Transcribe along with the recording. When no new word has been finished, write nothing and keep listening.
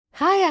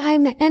Hi,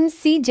 I'm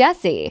MC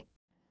Jessie。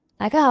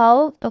大家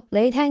好，讀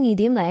你聽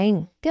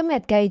2.0，今日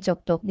繼續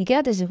讀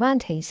Miguel de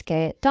Cervantes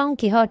嘅 Don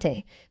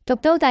Quixote， 讀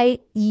到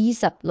第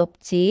26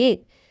節。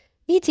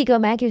呢節個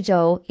名叫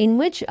做 In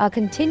which are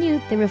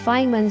continued the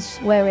refinements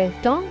wherewith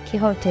Don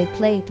Quixote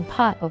played the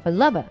part of a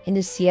lover in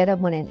the Siesta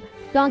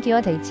morning。Don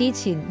Quixote 之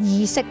前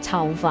意識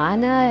囚犯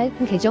啦，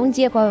其中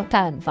之一個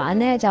殺人犯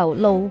呢，就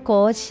路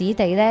過此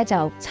地呢，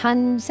就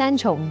趁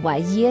Sancho 唔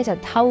為意咧，就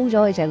偷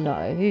咗佢隻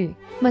女。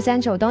咁啊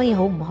Sancho 當然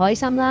好唔開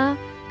心啦。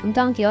咁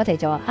Don Quixote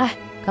就話：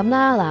咁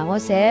啦，嗱，我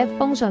寫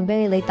封信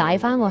俾你，你帶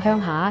翻我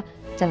鄉下，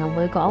就同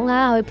佢講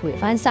啦，去賠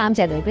翻3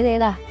隻驢俾你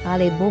啦。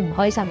你唔好唔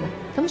開心啊！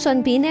咁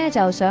順便呢，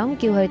就想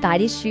叫佢帶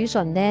啲書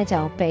信呢，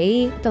就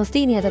俾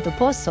Dulcinea del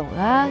Toboso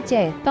啦，即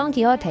係 Don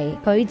Quixote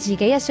佢自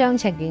己一廂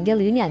情願嘅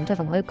戀人，就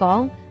同佢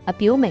講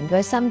表明佢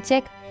嘅心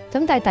跡。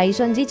咁但係遞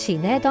信之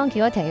前呢 Don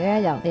Quixote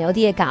咧又有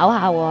啲嘢搞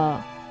下喎。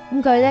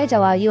咁佢咧就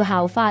話要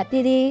效法呢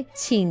啲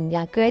前日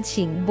佢嘅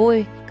前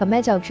輩，咁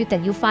咧就決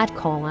定要發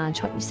狂啊，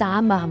除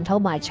衫啊，冚頭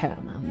埋牆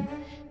啊。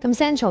咁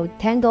Sancho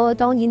聽到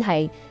當然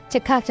係即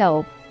刻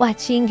就喂，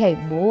千祈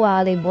唔好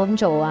啊，你唔好咁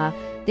做啊！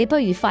你不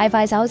如快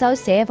快手手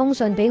寫封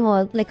信俾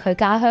我，拎去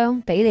家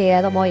鄉俾你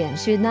啊，都冇人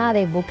算啦，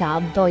你唔好搞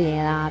咁多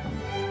嘢啦。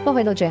不過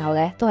去到最後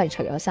咧，都係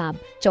除咗衫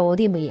做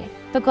啲乜嘢，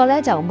不過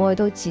咧就冇去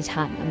到自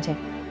殘咁啫。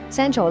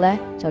Sancho 咧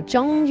就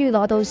終於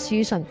攞到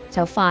書信，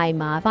就快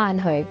馬翻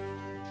去。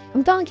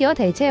咁當Don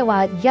Quixote即係話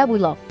而家會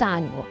落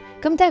單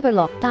喎，咁即係佢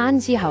落單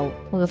之後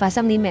會發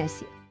生啲咩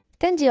事？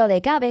跟住我哋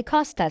交俾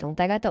Costa 同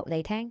大家讀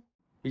嚟聽。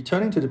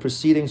Returning to the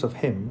proceedings of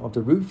him of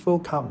the rueful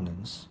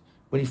countenance,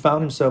 when he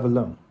found himself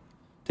alone,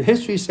 the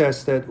history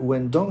says that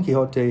when Don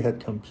Quixote had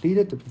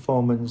completed the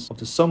performance of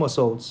the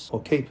somersaults or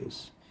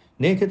capers,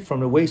 naked from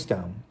the waist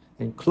down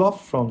and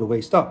clothed from the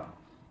waist up,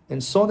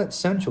 and saw that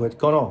Sancho had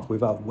gone off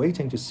without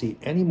waiting to see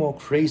any more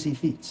crazy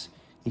feats,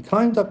 he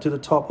climbed up to the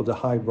top of the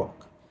high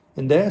rock,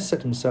 and there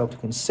set himself to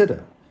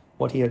consider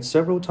what he had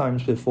several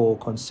times before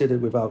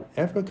considered without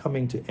ever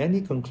coming to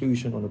any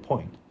conclusion on the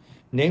point,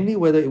 namely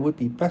whether it would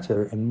be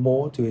better and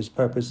more to his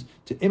purpose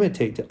to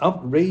imitate the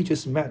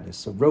outrageous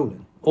madness of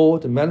Roland, or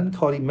the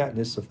melancholy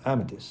madness of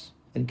Amadis.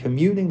 And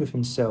communing with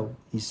himself,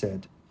 he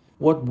said,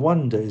 What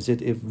wonder is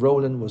it if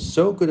Roland was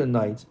so good a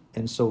knight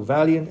and so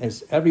valiant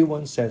as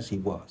everyone says he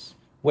was,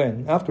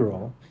 when, after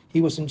all, he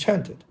was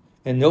enchanted,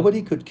 and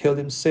nobody could kill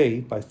him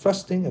save by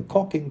thrusting a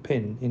caulking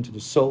pin into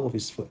the sole of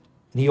his foot.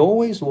 And he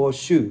always wore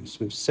shoes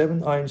with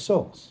 7 iron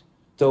soles,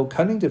 though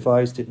cunning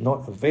device did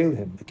not avail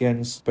him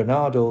against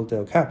Bernardo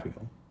del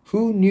Caprio,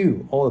 who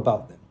knew all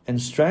about them,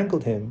 and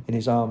strangled him in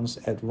his arms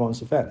at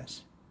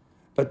Roncesvalles.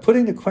 But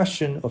putting the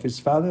question of his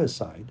valor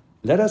aside,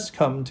 let us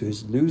come to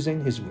his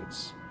losing his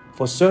wits.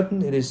 For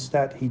certain it is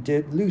that he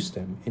did lose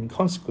them in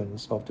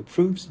consequence of the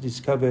proofs he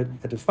discovered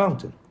at the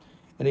fountain,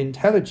 and the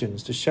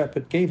intelligence the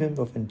shepherd gave him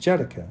of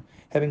Angelica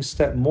having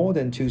slept more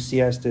than 2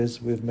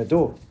 siestas with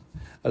Medoro,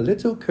 a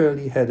little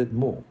curly-headed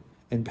Moor,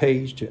 and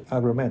page to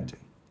Agramente.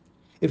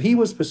 If he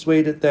was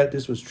persuaded that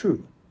this was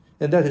true,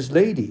 and that his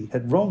lady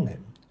had wronged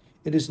him,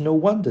 it is no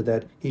wonder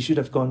that he should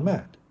have gone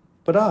mad.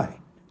 But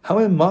how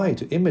am I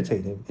to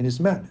imitate him in his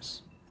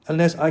madness,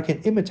 unless I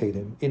can imitate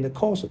him in the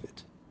cause of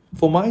it?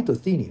 For my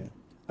Dulcinea,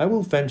 I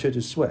will venture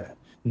to swear,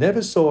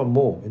 never saw a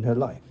Moor in her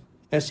life,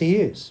 as he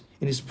is,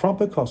 in his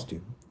proper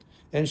costume,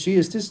 and she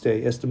is this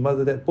day as the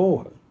mother that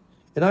bore her,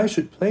 and I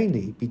should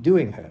plainly be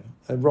doing her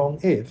a wrong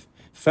if,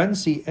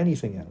 fancy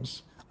anything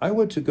else, I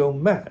were to go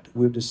mad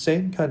with the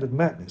same kind of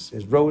madness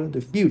as Roland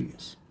the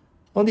Furious.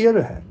 On the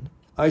other hand,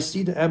 I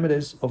see the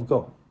Amadis of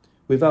Gaul,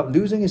 without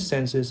losing his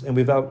senses and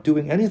without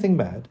doing anything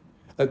mad,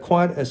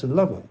 acquired as a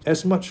lover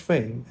as much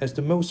fame as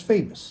the most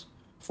famous.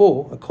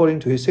 For, according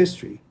to his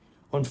history,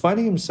 on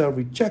finding himself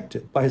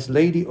rejected by his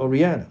lady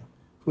Oriana,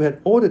 who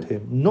had ordered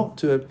him not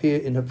to appear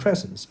in her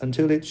presence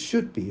until it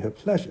should be her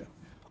pleasure,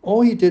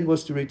 all he did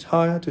was to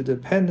retire to the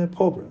Penna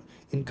Pobra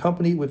in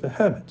company with a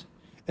hermit,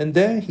 and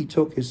there he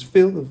took his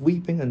fill of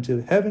weeping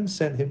until heaven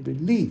sent him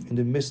relief in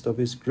the midst of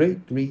his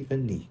great grief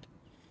and need.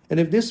 And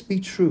if this be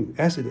true,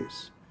 as it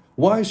is,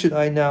 why should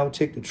I now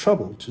take the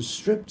trouble to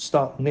strip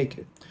stark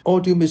naked, or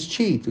do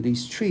mischief to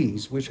these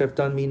trees which have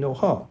done me no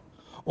harm?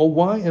 Or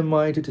why am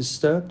I to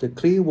disturb the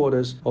clear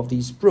waters of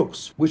these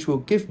brooks which will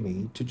give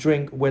me to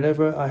drink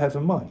whenever I have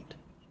a mind?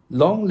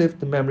 Long live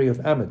the memory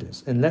of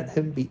Amadis, and let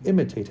him be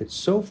imitated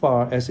so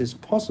far as is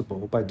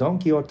possible by Don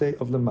Quixote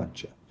of La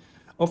Mancha,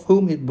 of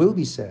whom it will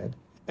be said,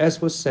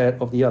 as was said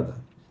of the other,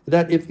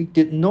 that if he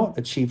did not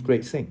achieve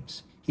great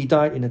things, he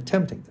died in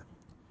attempting them.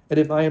 And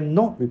if I am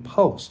not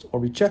repulsed or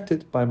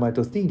rejected by my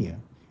Dulcinea,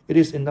 it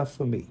is enough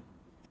for me,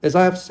 as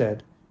I have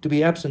said, to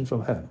be absent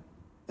from her.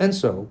 And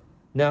so,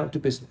 now to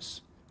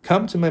business.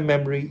 Come to my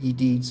memory, ye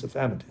deeds of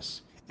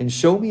Amadis, and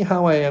show me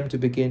how I am to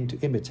begin to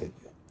imitate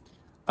you.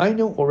 I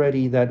know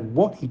already that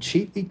what he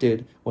chiefly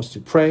did was to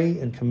pray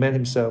and commend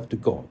himself to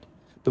God.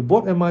 But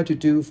what am I to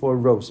do for a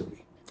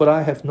rosary? For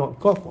I have not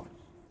got one.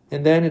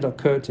 And then it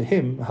occurred to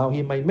him how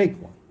he might make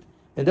one,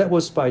 and that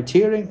was by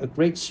tearing a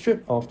great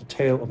strip off the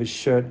tail of his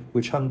shirt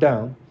which hung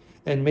down,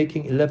 and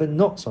making 11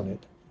 knots on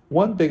it,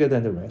 one bigger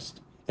than the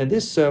rest, and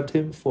this served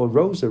him for a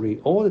rosary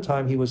all the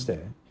time he was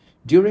there,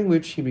 during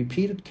which he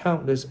repeated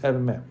countless Ave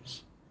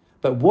Marys.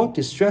 But what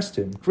distressed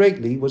him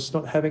greatly was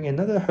not having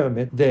another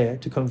hermit there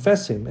to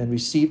confess him and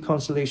receive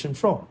consolation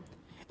from.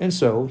 And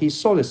so he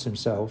solaced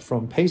himself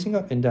from pacing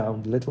up and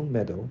down the little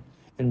meadow,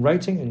 and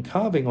writing and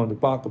carving on the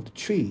bark of the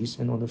trees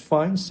and on the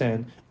fine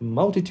sand a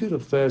multitude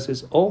of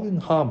verses all in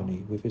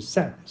harmony with his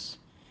sadness,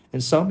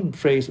 and some in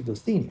praise of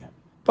Dulcinea.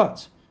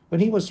 But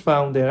when he was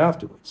found there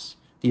afterwards,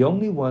 the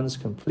only ones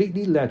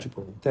completely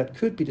legible that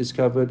could be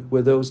discovered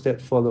were those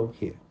that follow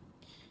here.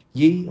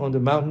 Ye on the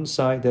mountain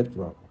side that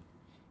grow,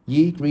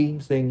 ye green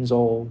things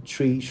all,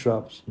 trees,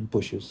 shrubs, and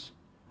bushes,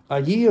 are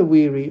ye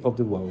aweary of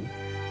the woe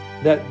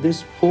that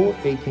this poor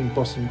aching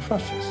bosom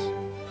crushes?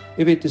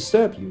 If it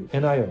disturb you,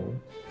 and I owe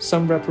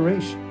some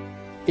reparation,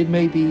 it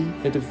may be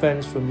a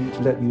defense for me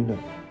to let you know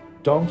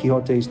Don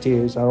Quixote's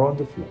tears are on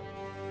the floor,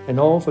 and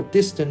all for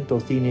distant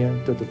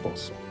Dulcinea de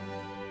Toboso.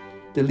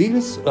 The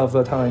leaders of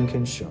a time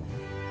can show,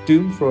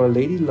 doomed for a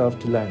lady love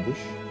to languish,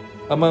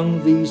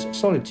 among these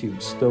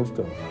solitudes doth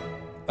go,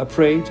 a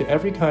prey to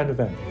every kind of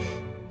anguish.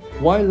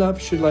 Why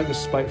love should like a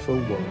spiteful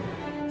woe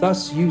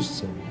thus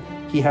use him,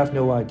 he hath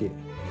no idea.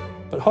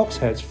 But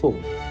hogsheads full,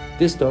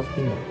 this doth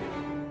he know,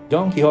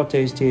 Don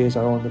Quixote's tears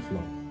are on the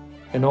floor,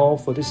 and all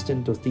for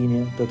distant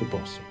Dulcinea de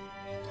Toboso.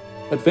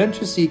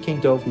 Adventure seeking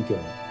doth he go,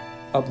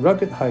 up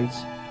rugged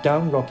heights,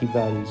 down rocky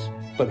valleys,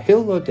 but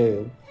hill or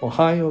dale, or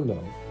high or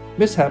low,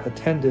 mishap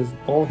attendeth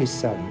all his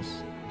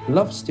sallies.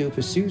 Love still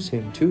pursues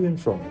him to and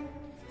fro,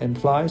 and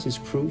plies his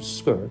cruel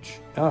scourge,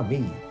 ah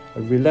me,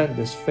 a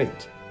relentless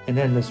fate, an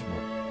endless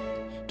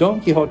woe. Don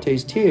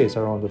Quixote's tears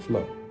are on the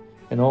floor,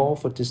 and all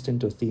for distant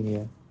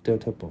Dulcinea de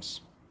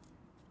Toboso.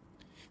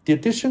 The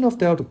addition of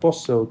del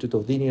Toboso to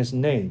Dulcinea's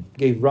name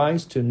gave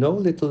rise to no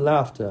little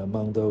laughter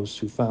among those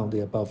who found the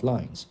above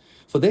lines,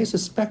 for they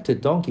suspected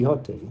Don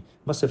Quixote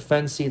must have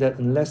fancied that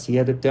unless he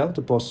added del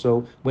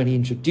Toboso when he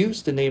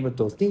introduced the name of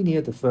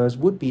Dulcinea the first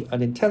would be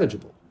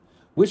unintelligible,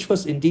 which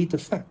was indeed the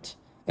fact,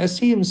 as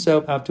he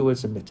himself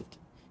afterwards admitted.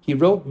 He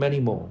wrote many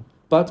more,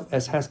 but,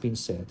 as has been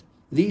said,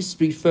 these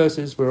 3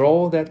 verses were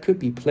all that could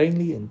be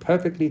plainly and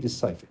perfectly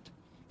deciphered.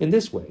 In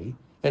this way,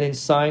 and in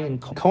sign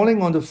and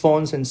calling on the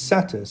fauns and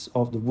satyrs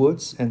of the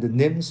woods and the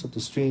nymphs of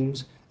the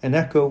streams, an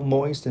echo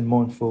moist and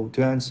mournful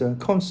to answer,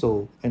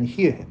 console, and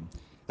hear him,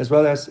 as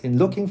well as in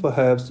looking for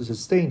herbs to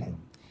sustain him,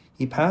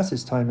 he passed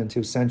his time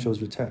until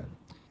Sancho's return.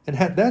 And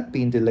had that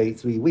been delayed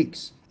 3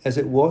 weeks, as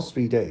it was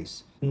 3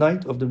 days, the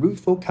knight of the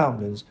rueful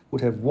countenance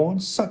would have worn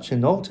such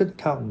an altered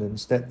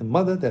countenance that the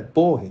mother that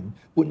bore him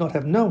would not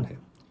have known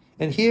him.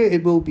 And here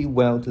it will be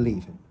well to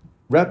leave him,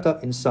 wrapped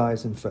up in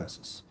sighs and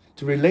verses,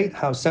 to relate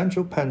how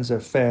Sancho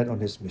Panza fared on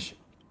his mission.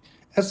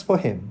 As for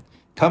him,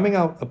 coming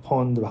out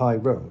upon the high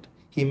road,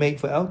 he made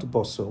for El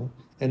Toboso,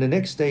 and the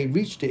next day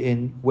reached the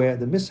inn where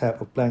the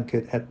mishap of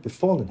Blanket had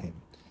befallen him.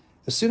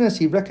 As soon as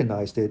he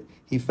recognized it,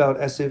 he felt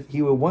as if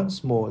he were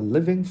once more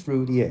living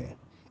through the air,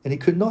 and he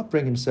could not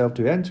bring himself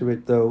to enter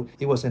it, though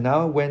it was an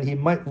hour when he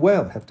might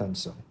well have done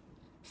so.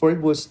 For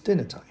it was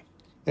dinner time,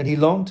 and he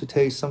longed to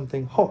taste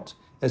something hot,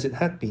 as it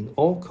had been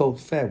all cold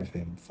fare with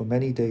him for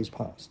many days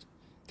past.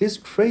 This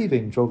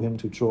craving drove him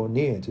to draw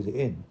near to the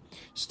inn,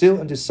 still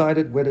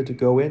undecided whether to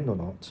go in or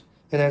not,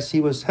 and as he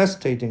was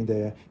hesitating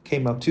there,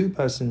 came out 2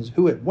 persons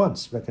who at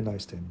once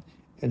recognized him,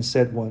 and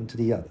said one to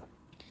the other,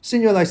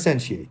 "Signor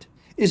Licentiate,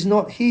 is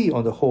not he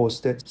on the horse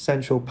that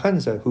Sancho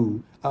Panza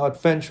who, our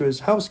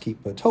adventurous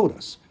housekeeper, told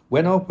us,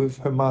 went off with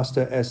her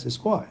master as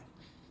esquire?"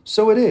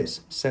 "So it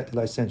is," said the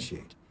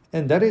licentiate,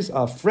 "and that is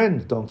our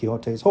friend Don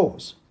Quixote's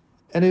horse."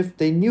 And if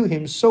they knew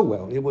him so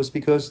well, it was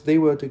because they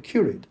were the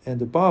curate and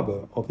the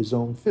barber of his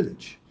own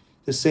village,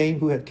 the same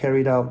who had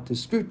carried out the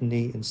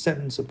scrutiny and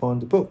sentence upon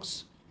the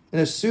books. And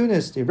as soon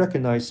as they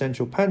recognized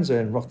Sancho Panza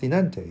and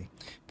Rocinante,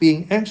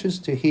 being anxious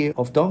to hear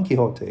of Don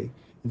Quixote,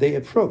 they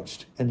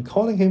approached, and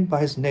calling him by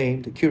his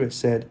name, the curate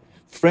said,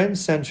 "Friend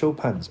Sancho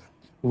Panza,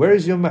 where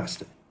is your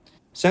master?"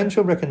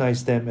 Sancho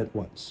recognized them at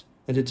once,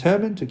 and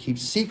determined to keep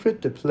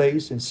secret the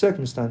place and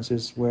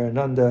circumstances where and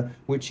under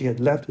which he had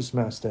left his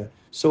master,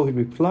 so he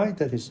replied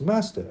that his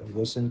master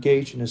was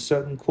engaged in a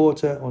certain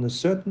quarter on a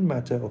certain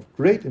matter of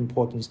great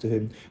importance to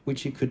him,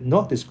 which he could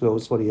not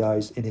disclose for the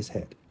eyes in his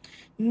head.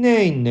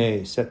 "Nay,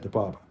 nay," said the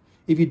barber,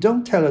 "if you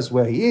don't tell us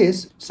where he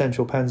is,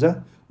 Sancho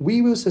Panza,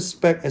 we will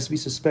suspect, as we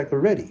suspect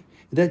already,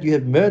 that you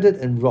have murdered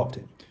and robbed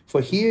him,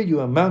 for here you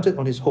are mounted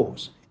on his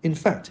horse. In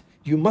fact,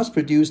 you must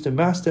produce the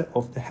master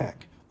of the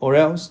hack, or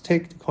else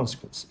take the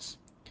consequences."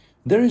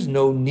 "There is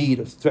no need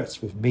of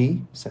threats with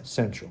me," said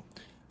Sancho,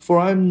 "for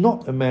I am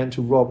not a man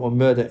to rob or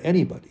murder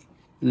anybody.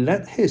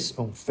 Let his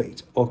own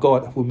fate, or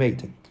God who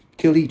made him,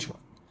 kill each one.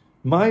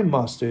 My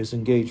master is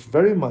engaged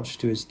very much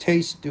to his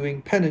taste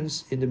doing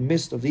penance in the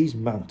midst of these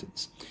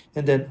mountains."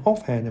 And then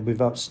offhand and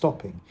without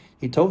stopping,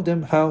 he told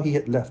them how he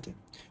had left him,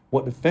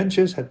 what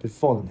adventures had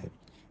befallen him,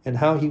 and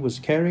how he was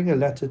carrying a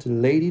letter to the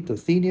lady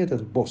Dulcinea de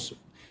Toboso,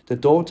 the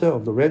daughter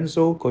of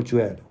Lorenzo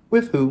Corchuelo,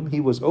 with whom he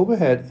was over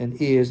head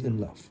and ears in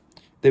love.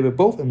 They were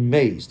both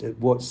amazed at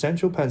what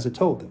Sancho Panza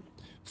told them,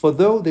 For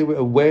though they were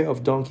aware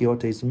of Don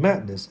Quixote's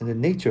madness and the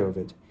nature of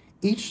it,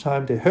 each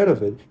time they heard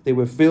of it, they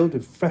were filled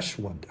with fresh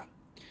wonder.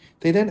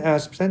 They then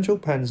asked Sancho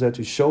Panza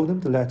to show them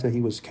the letter he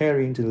was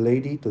carrying to the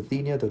lady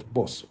Dulcinea del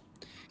Toboso.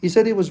 He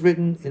said it was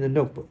written in a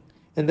notebook,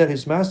 and that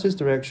his master's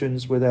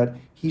directions were that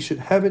he should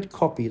have it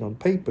copied on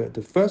paper at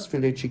the first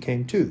village he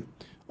came to.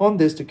 On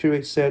this, the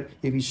curate said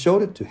if he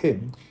showed it to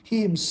him,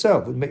 he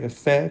himself would make a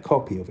fair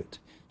copy of it.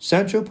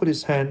 Sancho put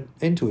his hand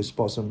into his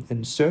bosom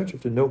in search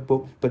of the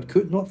notebook, but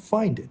could not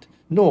find it,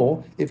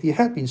 nor, if he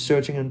had been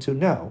searching until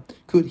now,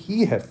 could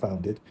he have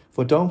found it,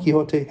 for Don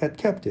Quixote had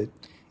kept it,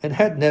 and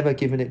had never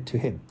given it to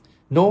him,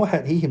 nor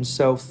had he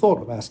himself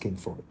thought of asking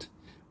for it.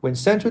 When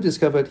Sancho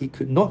discovered he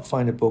could not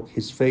find the book,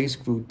 his face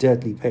grew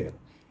deadly pale,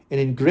 and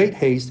in great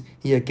haste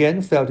he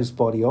again felt his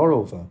body all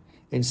over,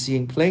 and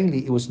seeing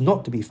plainly it was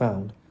not to be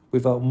found,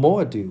 without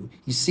more ado,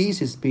 he seized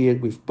his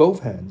beard with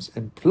both hands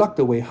and plucked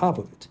away half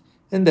of it,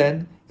 and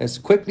then, as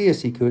quickly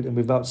as he could and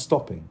without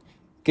stopping,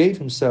 gave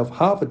himself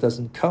half a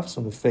dozen cuffs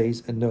on the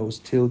face and nose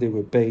till they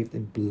were bathed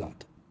in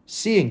blood.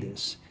 Seeing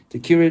this, the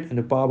curate and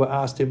the barber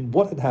asked him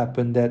what had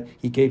happened that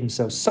he gave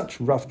himself such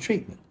rough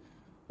treatment.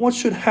 "What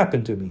should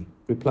happen to me,"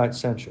 replied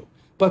Sancho,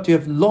 "but to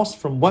have lost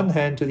from one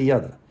hand to the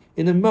other,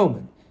 in a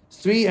moment,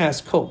 3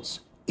 ass colts,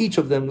 each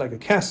of them like a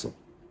castle?"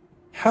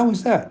 "How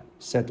is that?"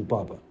 said the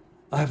barber.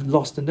 "I have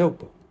lost the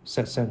notebook,"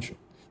 said Sancho,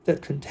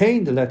 "that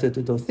contained the letter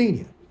to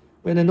Dulcinea,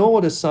 when an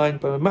order signed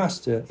by my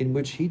master in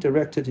which he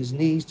directed his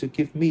niece to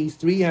give me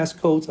 3 ass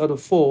colts out of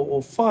 4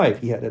 or 5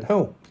 he had at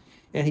home,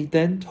 and he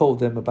then told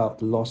them about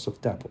the loss of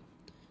Dapple."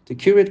 The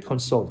curate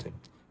consoled him,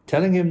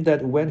 telling him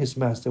that when his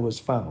master was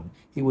found,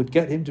 he would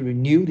get him to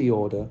renew the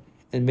order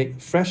and make a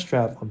fresh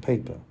draft on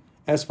paper,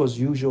 as was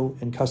usual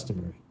and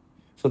customary,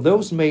 for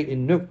those made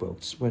in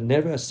notebooks were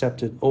never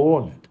accepted or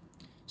honored.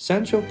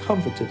 Sancho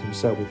comforted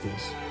himself with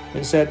this,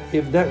 and said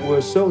if that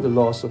were so, the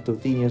loss of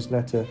Dulcinea's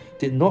letter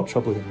did not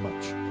trouble him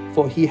much,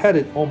 for he had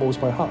it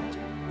almost by heart,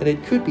 and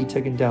it could be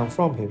taken down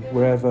from him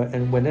wherever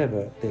and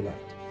whenever they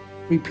liked.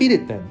 "Repeat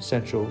it then,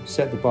 Sancho,"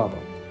 said the barber,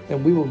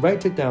 "and we will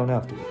write it down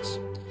afterwards."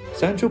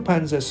 Sancho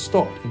Panza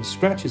stopped and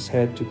scratched his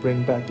head to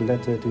bring back the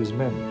letter to his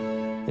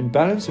memory, and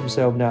balanced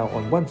himself now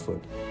on one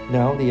foot,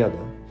 now the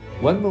other,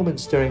 one moment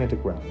staring at the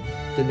ground,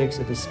 the next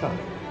at the sky,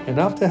 and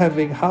after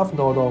having half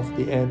gnawed off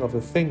the end of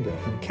a finger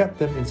and kept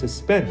them in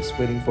suspense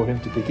waiting for him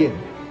to begin,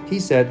 he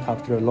said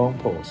after a long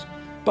pause,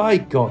 "By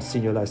God,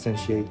 Signor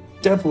Licentiate,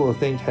 devil will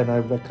think had I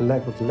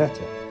recollect of the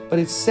letter, but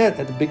it said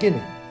at the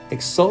beginning,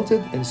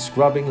 'Exalted and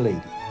scrubbing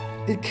lady.'"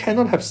 "It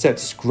cannot have said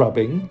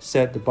scrubbing,"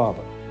 said the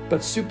barber,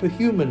 "but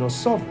superhuman or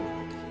sovereign."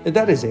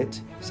 "That is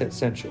it," said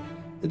Sancho.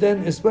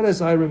 "Then, as well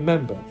as I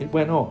remember, it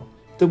went on,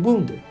 'The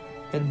wounded,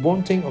 and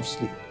wanting of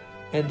sleep,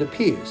 and the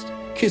pierced,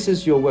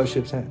 kisses your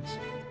worship's hands.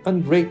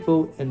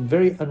 Ungrateful and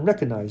very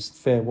unrecognized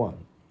fair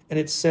one,' and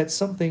it said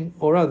something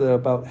or other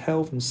about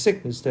health and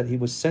sickness that he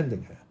was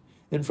sending her,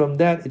 and from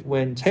that it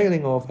went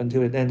tailing off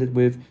until it ended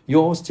with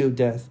 'Yours till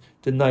death,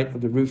 the Knight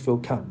of the Rueful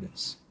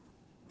Countenance.'"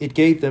 It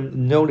gave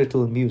them no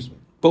little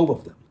amusement, both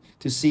of them,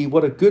 to see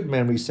what a good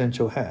memory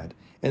Sancho had,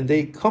 and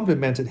they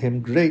complimented him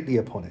greatly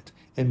upon it,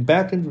 and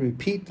begged him to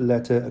repeat the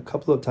letter a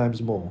couple of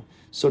times more,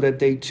 so that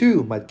they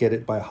too might get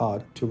it by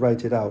heart to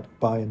write it out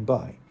by and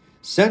by.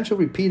 Sancho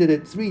repeated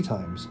it 3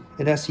 times,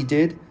 and as he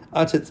did,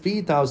 uttered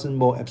 3,000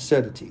 more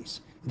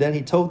absurdities. Then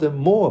he told them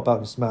more about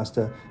his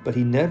master, but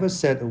he never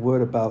said a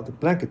word about the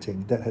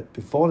blanketing that had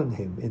befallen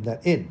him in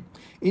that inn,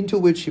 into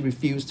which he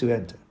refused to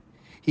enter.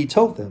 He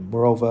told them,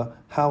 moreover,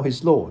 how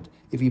his lord,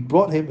 if he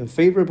brought him a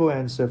favourable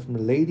answer from the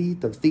lady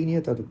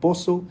Dulcinea del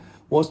Toboso,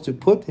 was to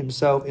put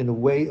himself in the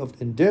way of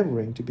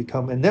endeavouring to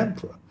become an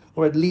emperor,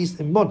 or at least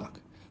a monarch,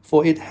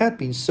 for it had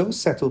been so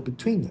settled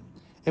between them,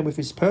 and with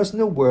his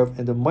personal worth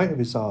and the might of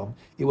his arm,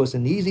 it was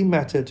an easy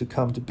matter to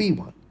come to be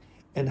one,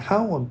 and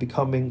how on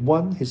becoming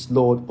one his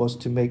lord was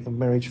to make a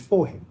marriage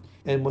for him,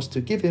 and was to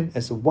give him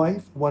as a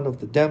wife one of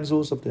the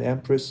damsels of the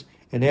empress,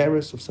 an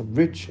heiress of some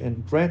rich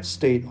and grand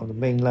state on the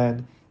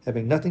mainland,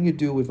 having nothing to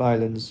do with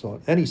islands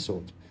of any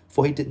sort,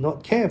 for he did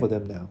not care for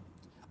them now.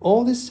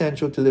 All this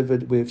Sancho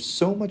delivered with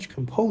so much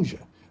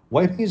composure,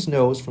 wiping his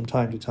nose from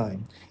time to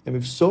time, and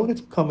with so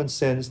little common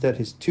sense that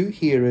his 2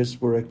 hearers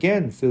were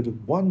again filled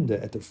with wonder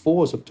at the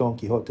force of Don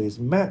Quixote's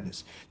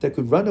madness that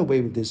could run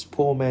away with this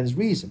poor man's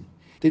reason.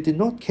 They did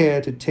not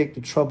care to take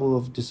the trouble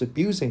of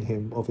disabusing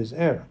him of his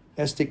error,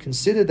 as they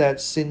considered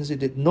that since it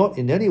did not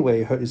in any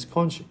way hurt his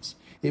conscience,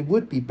 it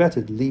would be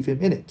better to leave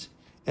him in it,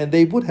 and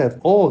they would have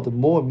all the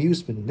more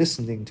amusement in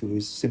listening to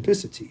his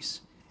simplicities.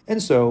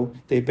 And so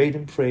they bade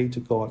him pray to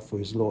God for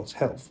his lord's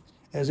health,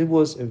 as it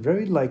was a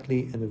very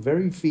likely and a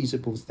very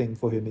feasible thing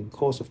for him in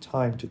course of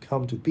time to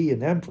come to be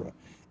an emperor,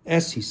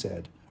 as he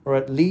said, or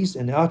at least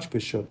an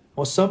archbishop,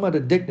 or some other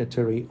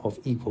dignitary of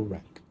equal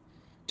rank.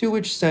 To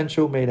which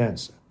Sancho made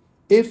answer,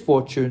 "If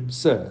fortune,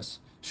 sirs,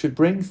 should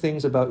bring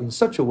things about in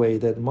such a way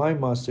that my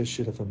master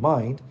should have a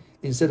mind,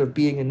 instead of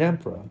being an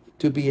emperor,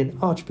 to be an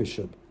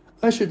archbishop,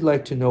 I should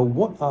like to know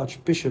what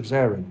archbishops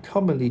errant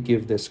commonly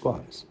give their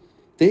squires."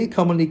 "They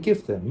commonly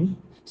give them,"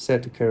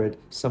 said the curate,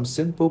 "some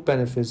simple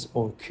benefice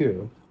or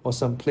cure, or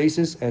some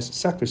places as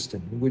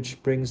sacristan,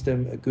 which brings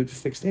them a good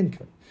fixed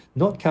income,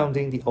 not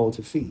counting the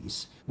altar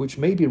fees, which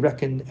may be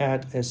reckoned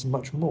at as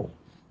much more.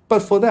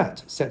 But for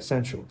that, said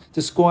Sancho,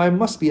 the squire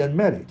must be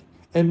unmarried,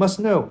 and must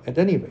know, at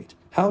any rate,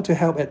 how to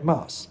help at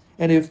mass,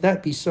 and if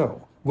that be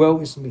so, woe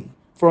is me,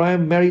 for I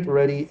am married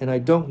already, and I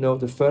don't know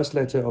the first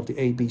letter of the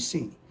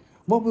ABC.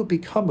 What will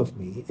become of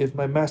me if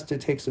my master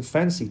takes a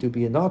fancy to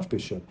be an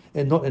archbishop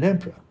and not an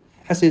emperor,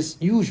 as is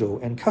usual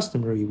and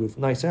customary with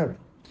knights-errant?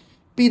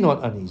 Be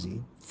not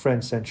uneasy,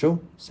 friend Sancho,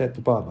 said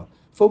the barber,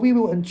 for we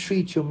will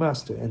entreat your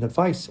master and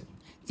advise him,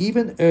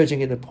 even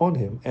urging it upon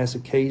him as a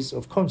case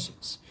of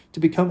conscience, to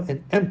become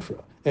an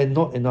emperor and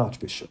not an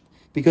archbishop,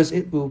 because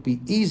it will be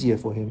easier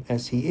for him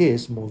as he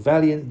is more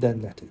valiant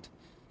than lettered.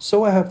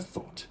 So I have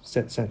thought,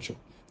 said Sancho,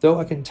 though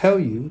I can tell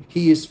you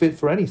he is fit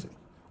for anything.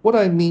 What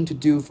I mean to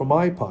do for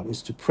my part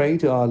is to pray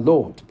to our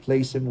Lord to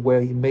place him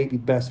where he may be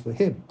best for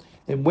him,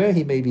 and where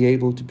he may be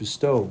able to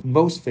bestow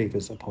most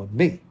favours upon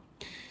me.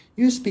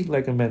 You speak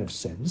like a man of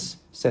sense,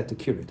 said the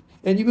curate,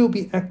 and you will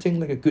be acting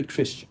like a good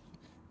Christian.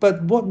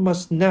 But what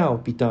must now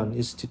be done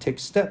is to take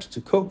steps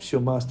to coax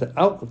your master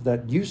out of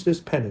that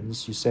useless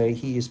penance you say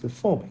he is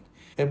performing,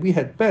 and we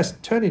had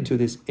best turn into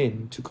this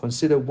inn to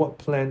consider what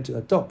plan to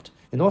adopt,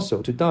 and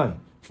also to dine,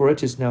 for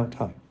it is now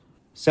time.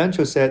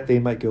 Sancho said they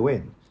might go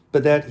in,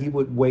 but that he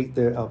would wait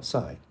there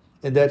outside,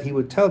 and that he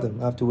would tell them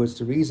afterwards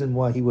the reason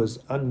why he was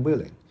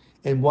unwilling,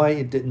 and why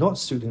it did not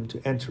suit him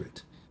to enter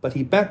it. But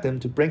he begged them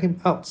to bring him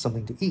out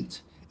something to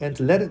eat, and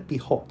to let it be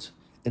hot,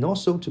 and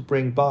also to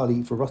bring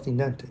barley for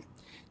Rocinante.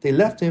 They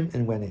left him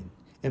and went in,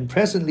 and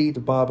presently the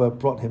barber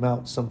brought him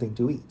out something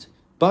to eat.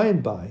 By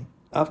and by,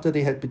 after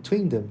they had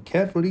between them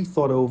carefully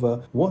thought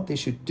over what they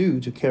should do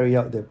to carry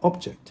out their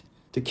object,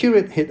 the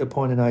curate hit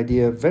upon an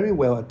idea very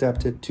well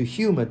adapted to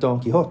humour Don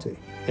Quixote,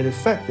 and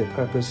effect their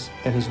purpose,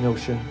 and his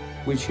notion,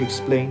 which he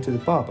explained to the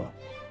barber,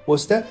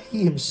 was that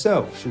he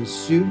himself should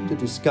assume the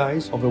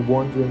disguise of a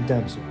wandering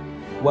damsel,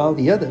 while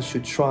the other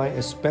should try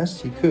as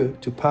best he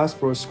could to pass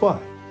for a squire,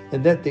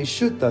 and that they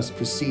should thus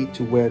proceed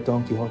to where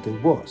Don Quixote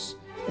was,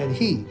 and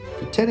he,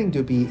 pretending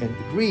to be an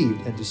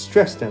aggrieved and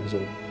distressed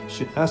damsel,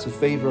 should ask a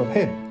favour of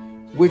him,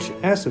 which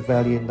as a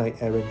valiant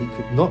knight-errant he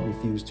could not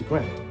refuse to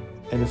grant.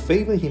 And the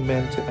favour he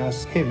meant to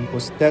ask him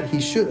was that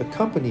he should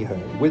accompany her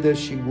whither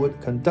she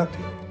would conduct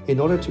him, in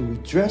order to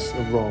redress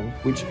a wrong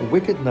which a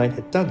wicked knight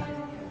had done her,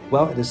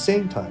 while at the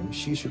same time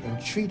she should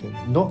entreat him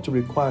not to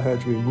require her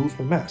to remove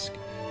her mask,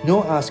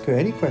 nor ask her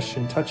any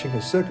question touching her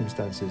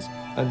circumstances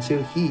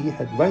until he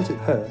had righted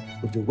her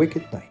with the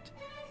wicked knight.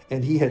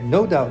 And he had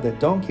no doubt that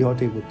Don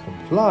Quixote would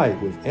comply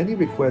with any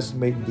request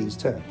made in these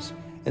terms,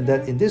 and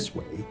that in this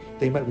way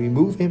they might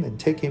remove him and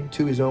take him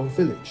to his own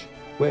village,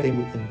 where they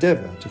would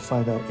endeavour to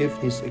find out if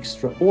his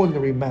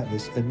extraordinary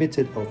madness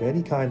admitted of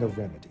any kind of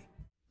remedy.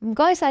 唔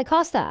該晒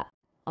Costa。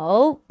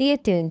好，呢一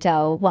段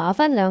就話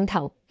分兩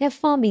頭，一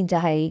方面就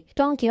係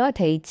當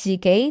Quixote自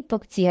己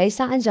獨自喺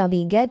山上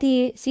面嘅一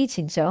啲思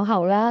前想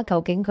後啦，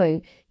究竟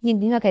佢應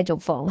唔應該繼續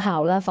仿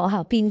效啦，仿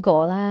效邊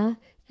個啦？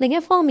另一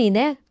方面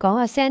呢，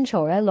講下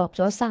Sancho 咧落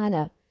咗山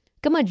啊，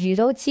咁啊遇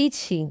到之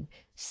前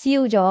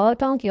燒咗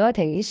當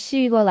Quixote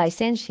書個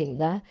licence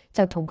啦，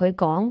就同佢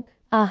講。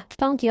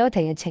當Quixote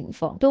嘅情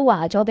況都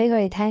話咗俾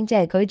佢哋聽，即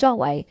係佢作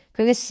為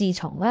佢嘅侍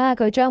從啦，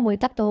佢將會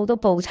得到好多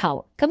報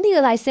酬。咁呢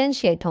個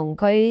licence 同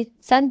佢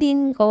身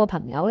邊嗰個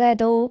朋友咧，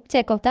都即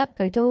係覺得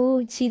佢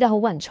都黐得好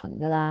勻循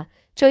噶啦。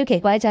最奇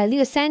怪就係呢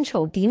個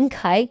Sancho 點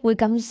解會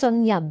咁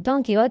信任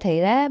當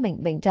Quixote咧？明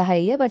明就係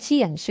一個痴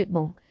人說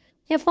夢，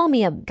一方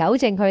面又唔糾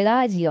正佢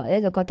啦，二來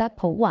咧就覺得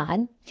好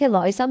玩，即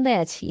係內心咧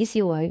又恥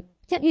笑佢，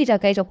一於就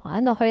繼續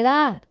玩落去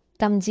啦。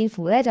甚至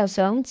乎咧就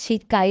想設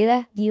計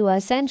咧，要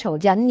Sancho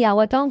引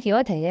誘Don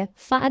Quixote咧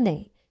翻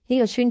嚟呢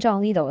個村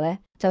莊呢度咧，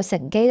就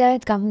乘機咧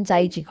禁制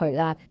住佢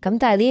啦。咁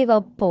但係呢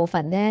個部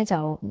分咧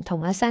就唔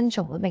同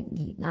Sancho嘅明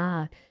言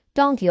啦。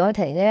Don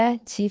Quixote咧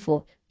似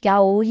乎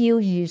又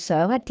要遇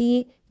上一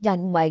啲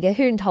人為嘅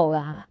圈套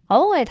啦。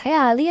好，我哋睇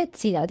下呢一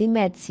節有啲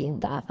咩字同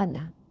大家分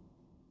享。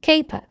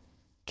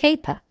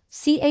Caper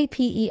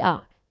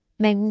C-A-P-E-R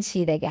名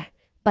詞嚟嘅，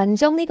文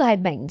中呢個係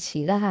名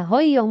詞啦嚇，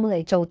可以用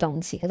嚟做動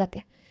詞都得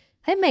嘅。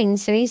喺名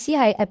詞意思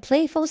係 a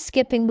playful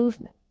skipping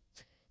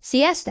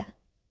movement。Siesta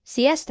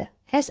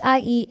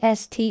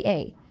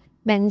S-I-E-S-T-A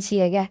名詞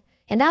嚟嘅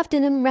an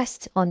afternoon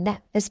rest or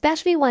nap,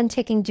 especially one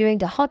taken during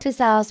the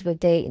hottest hours of the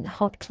day in a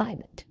hot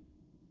climate.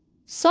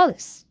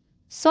 Solace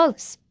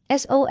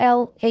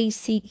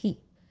S-O-L-A-C-E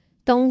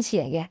動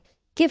詞嚟嘅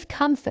give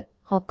comfort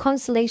or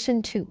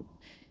consolation to。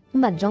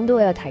文中都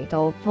有提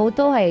到好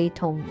多係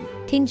同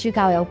天主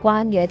教有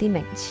關嘅一啲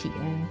名詞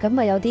啊，咁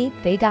啊有啲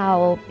比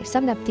較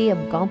深入啲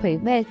唔講，譬如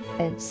咩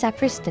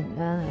sacristan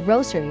啊、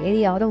rosary 呢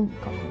啲我都唔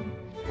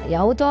講，有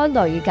好多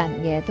類近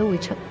嘅都會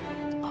出。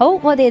好，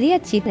我哋呢一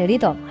節嚟呢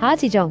度，下一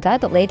節再同大家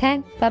讀你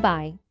聽，拜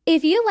拜。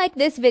If you like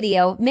this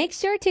video, make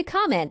sure to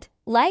comment,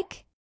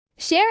 like,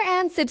 share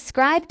and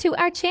subscribe to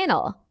our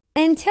channel.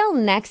 Until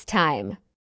next time.